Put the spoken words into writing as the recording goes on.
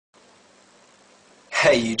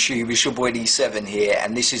Hey YouTube, it's your boy D7 here,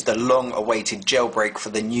 and this is the long-awaited jailbreak for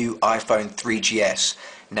the new iPhone 3GS.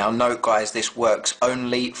 Now note guys, this works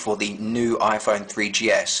only for the new iPhone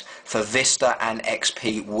 3GS, for Vista and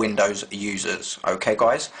XP Windows users. Okay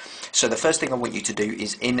guys? So the first thing I want you to do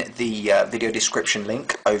is in the video description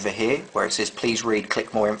link over here, where it says please read,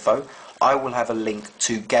 click more info, I will have a link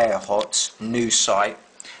to Gaihot's new site.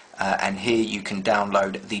 And here you can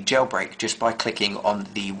download the jailbreak just by clicking on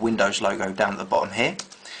the Windows logo down at the bottom here.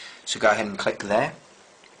 So go ahead and click there,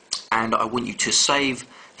 and I want you to save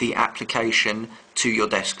the application to your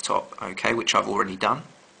desktop, okay, which I've already done.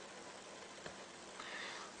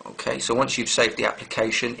 Okay, so once you've saved the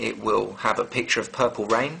application, it will have a picture of Purple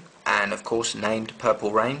Rain, and of course named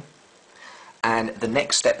Purple Rain. And the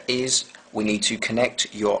next step is we need to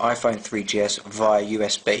connect your iPhone 3GS via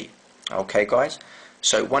USB. Okay guys?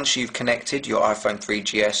 So once you've connected your iPhone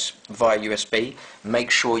 3GS via USB, make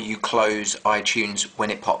sure you close iTunes when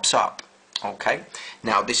it pops up. Okay,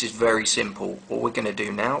 now this is very simple. What we're going to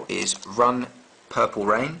do now is run Purple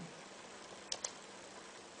Rain,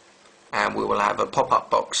 and we will have a pop-up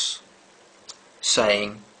box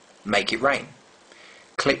saying make it rain.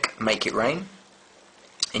 Click make it rain,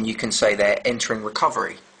 and you can say there entering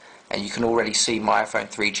recovery, and you can already see my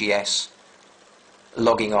iPhone 3GS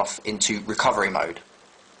logging off into recovery mode.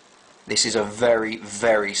 This is a very,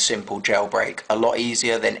 very simple jailbreak, a lot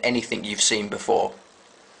easier than anything you've seen before.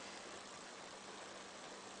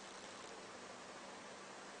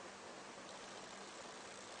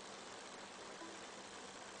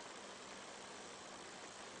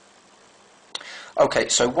 Okay,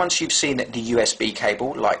 so once you've seen the USB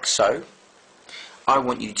cable, like so, I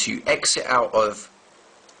want you to exit out of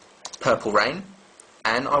Purple Rain,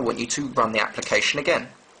 and I want you to run the application again.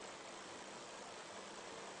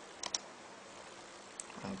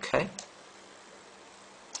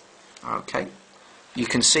 Okay, you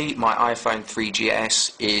can see my iPhone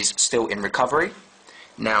 3GS is still in recovery.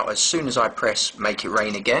 Now as soon as I press make it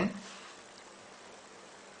rain again,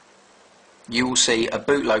 you will see a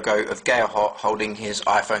boot logo of Gaihot holding his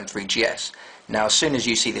iPhone 3GS. Now as soon as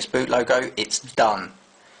you see this boot logo, it's done.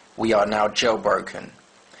 We are now jailbroken.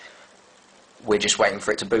 We're just waiting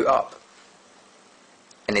for it to boot up.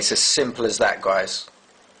 And it's as simple as that, guys.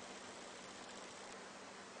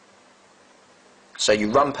 So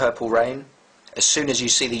you run Purple Rain, as soon as you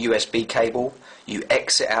see the USB cable, you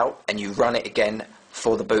exit out and you run it again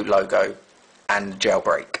for the boot logo and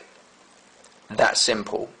jailbreak. That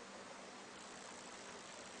simple.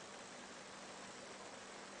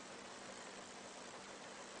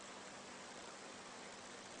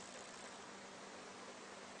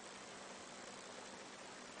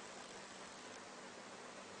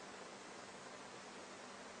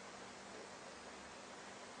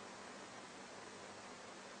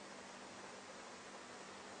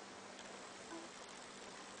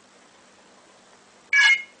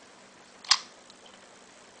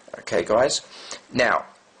 Okay guys, now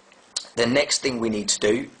the next thing we need to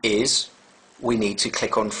do is we need to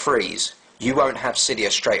click on freeze. You won't have Cydia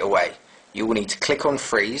straight away. You will need to click on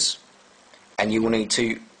freeze, and you will need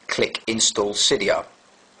to click install Cydia.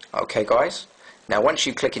 Okay guys, now once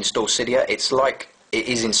you click install Cydia, it's like it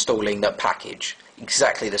is installing the package,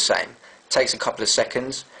 exactly the same. Takes a couple of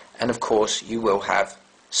seconds, and of course you will have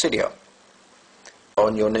Cydia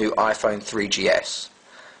on your new iPhone 3GS.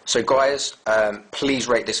 So guys, please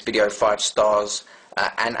rate this video 5 stars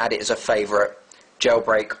and add it as a favourite.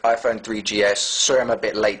 Jailbreak, iPhone 3GS. Sorry I'm a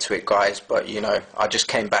bit late to it guys, but you know, I just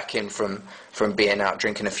came back in from being out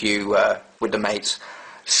drinking a few with the mates.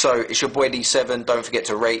 So it's your boy D7, don't forget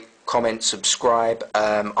to rate, comment, subscribe.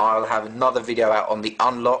 I'll have another video out on the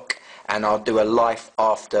unlock, and I'll do a live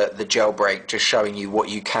after the jailbreak, just showing you what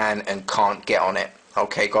you can and can't get on it.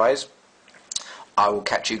 Okay guys? I will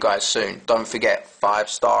catch you guys soon. Don't forget, 5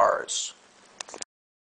 stars.